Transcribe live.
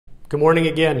Good morning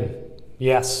again.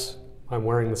 Yes, I'm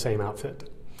wearing the same outfit,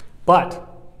 but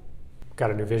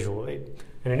got a new visual aid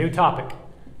and a new topic,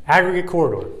 Aggregate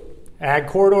Corridor. Ag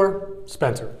Corridor,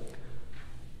 Spencer.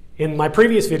 In my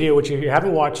previous video, which you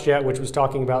haven't watched yet, which was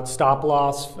talking about stop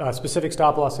loss, specific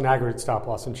stop loss and aggregate stop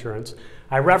loss insurance,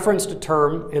 I referenced a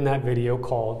term in that video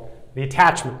called the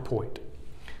attachment point.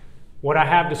 What I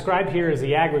have described here is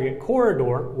the aggregate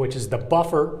corridor, which is the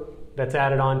buffer that's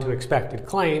added on to expected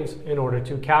claims in order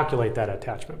to calculate that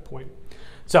attachment point.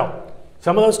 So,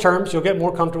 some of those terms you'll get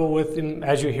more comfortable with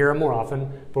as you hear them more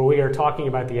often, but we are talking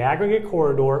about the aggregate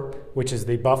corridor, which is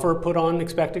the buffer put on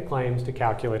expected claims to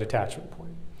calculate attachment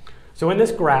point. So in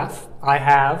this graph, I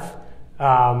have,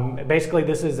 basically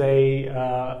this is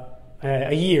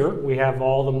a year. We have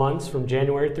all the months from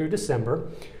January through December.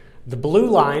 The blue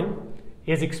line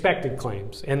is expected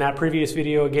claims. In that previous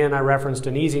video, again, I referenced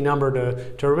an easy number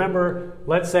to remember.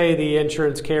 Let's say the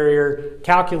insurance carrier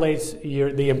calculates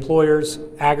the employer's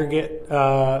aggregate,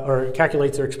 or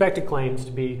calculates their expected claims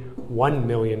to be $1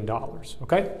 million,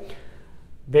 okay?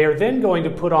 They are then going to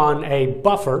put on a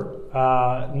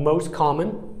buffer. Most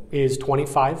common is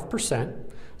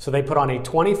 25%. So they put on a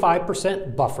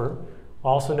 25% buffer,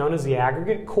 also known as the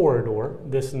aggregate corridor,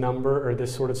 this number or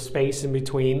this sort of space in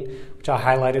between, which I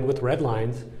highlighted with red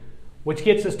lines, which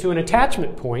gets us to an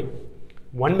attachment point.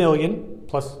 1 million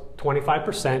plus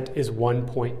 25% is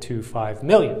 1.25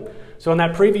 million. So in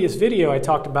that previous video, I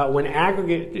talked about when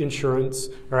aggregate insurance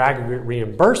or aggregate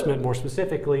reimbursement, more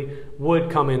specifically, would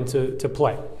come into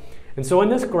play. And so in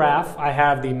this graph, I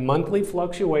have the monthly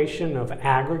fluctuation of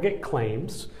aggregate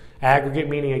claims. Aggregate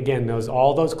meaning, again,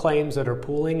 all those claims that are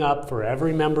pooling up for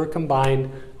every member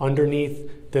combined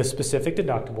underneath the specific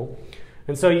deductible.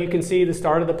 And so you can see the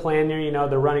start of the plan there,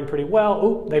 they're running pretty well.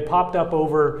 Ooh, they popped up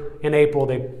over in April.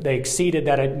 They exceeded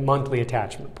that monthly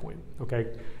attachment point, okay?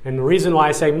 And the reason why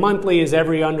I say monthly is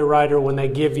every underwriter, when they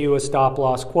give you a stop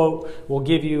loss quote, will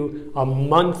give you a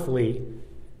monthly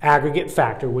aggregate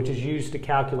factor, which is used to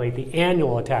calculate the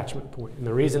annual attachment point. And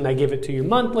the reason they give it to you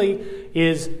monthly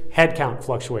is headcount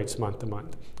fluctuates month to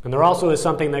month. And there also is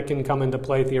something that can come into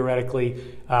play theoretically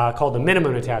called the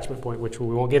minimum attachment point, which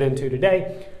we won't get into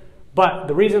today. But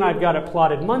the reason I've got it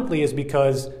plotted monthly is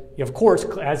because, of course,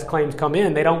 as claims come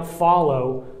in, they don't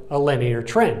follow a linear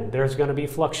trend. There's going to be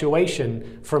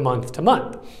fluctuation from month to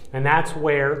month. And that's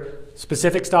where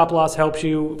specific stop loss helps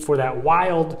you for that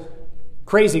wild,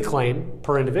 crazy claim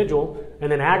per individual,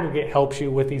 and then aggregate helps you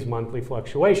with these monthly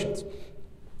fluctuations.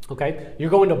 Okay, you're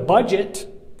going to budget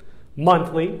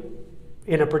monthly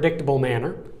in a predictable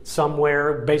manner,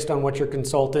 somewhere based on what your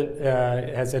consultant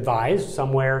has advised,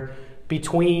 somewhere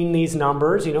between these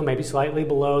numbers, maybe slightly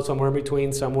below, somewhere in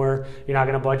between, somewhere you're not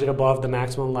going to budget above the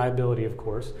maximum liability, of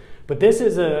course. But this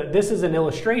is an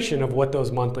illustration of what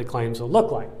those monthly claims will look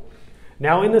like.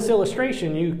 Now in this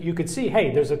illustration, you could see,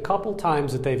 hey, there's a couple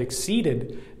times that they've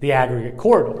exceeded the aggregate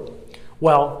corridor.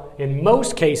 Well, in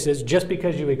most cases, just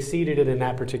because you exceeded it in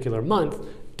that particular month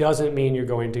doesn't mean you're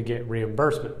going to get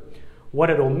reimbursement.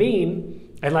 What it'll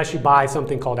mean, unless you buy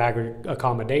something called aggregate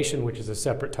accommodation, which is a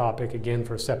separate topic, again,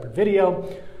 for a separate video,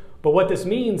 but what this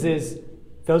means is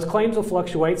those claims will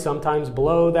fluctuate, sometimes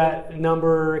below that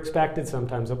number expected,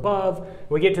 sometimes above.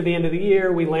 We get to the end of the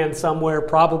year, we land somewhere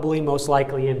probably most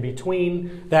likely in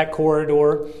between that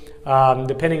corridor,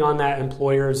 depending on that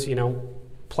employer's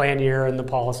plan year and the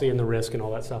policy and the risk and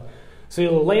all that stuff. So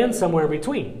you'll land somewhere in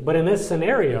between. But in this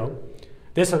scenario,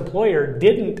 this employer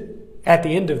didn't, at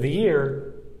the end of the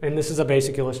year, and this is a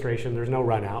basic illustration, there's no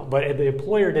run out, but the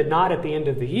employer did not at the end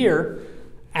of the year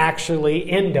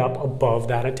actually end up above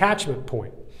that attachment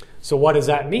point. So what does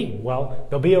that mean? Well,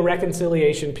 there'll be a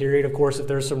reconciliation period. Of course, if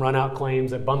there's some run-out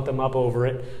claims that bump them up over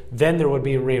it, then there would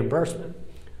be a reimbursement.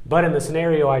 But in the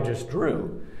scenario I just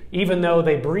drew, even though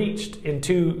they breached in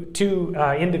two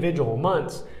individual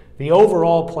months, the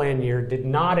overall plan year did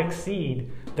not exceed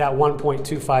that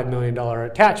 $1.25 million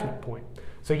attachment point.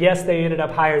 So yes, they ended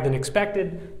up higher than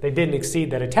expected. They didn't exceed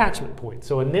that attachment point.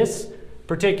 So in this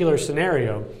particular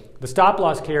scenario, the stop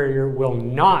loss carrier will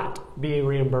not be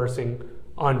reimbursing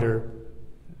under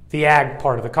the ag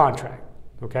part of the contract,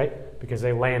 okay? Because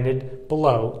they landed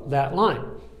below that line.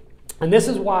 And this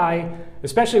is why,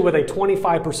 especially with a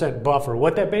 25% buffer,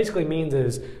 what that basically means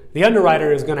is the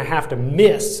underwriter is going to have to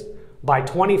miss by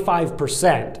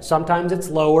 25%. Sometimes it's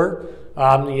lower.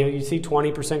 You see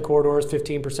 20% corridors,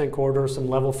 15% corridors. Some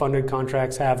level funded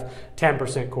contracts have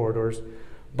 10% corridors.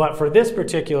 But for this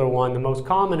particular one, the most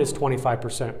common is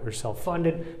 25% or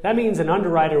self-funded. That means an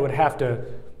underwriter would have to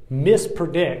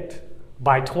mispredict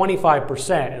by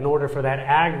 25% in order for that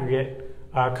aggregate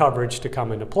coverage to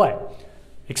come into play.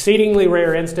 exceedingly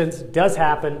rare instance, does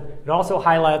happen. It also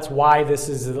highlights why this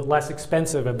is the less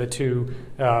expensive of the two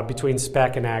between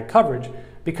spec and ag coverage,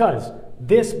 because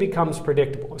this becomes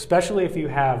predictable, especially if you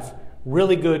have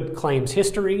really good claims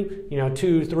history,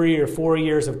 2, 3, or 4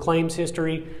 years of claims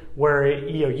history, where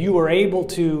you were able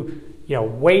to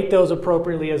weight those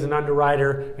appropriately as an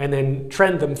underwriter and then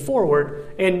trend them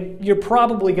forward, and you're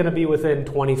probably going to be within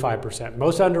 25%.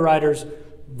 Most underwriters,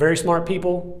 very smart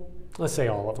people, let's say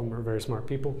all of them are very smart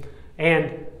people,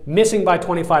 and missing by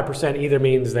 25% either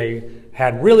means they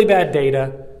had really bad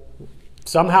data,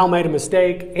 somehow made a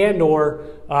mistake, and or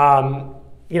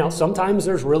sometimes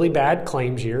there's really bad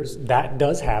claims years. That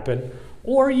does happen.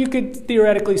 Or you could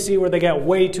theoretically see where they get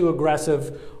way too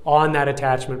aggressive on that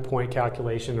attachment point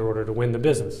calculation in order to win the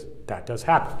business. That does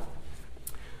happen.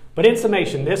 But in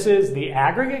summation, this is the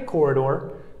aggregate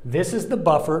corridor. This is the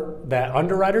buffer that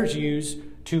underwriters use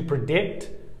to predict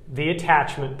the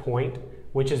attachment point,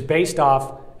 which is based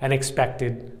off an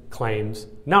expected claims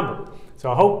number.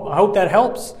 So I hope that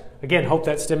helps. Again, hope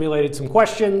that stimulated some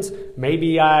questions.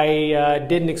 Maybe I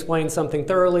didn't explain something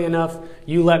thoroughly enough.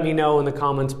 You let me know in the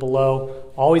comments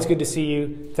below. Always good to see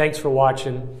you. Thanks for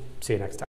watching. See you next time.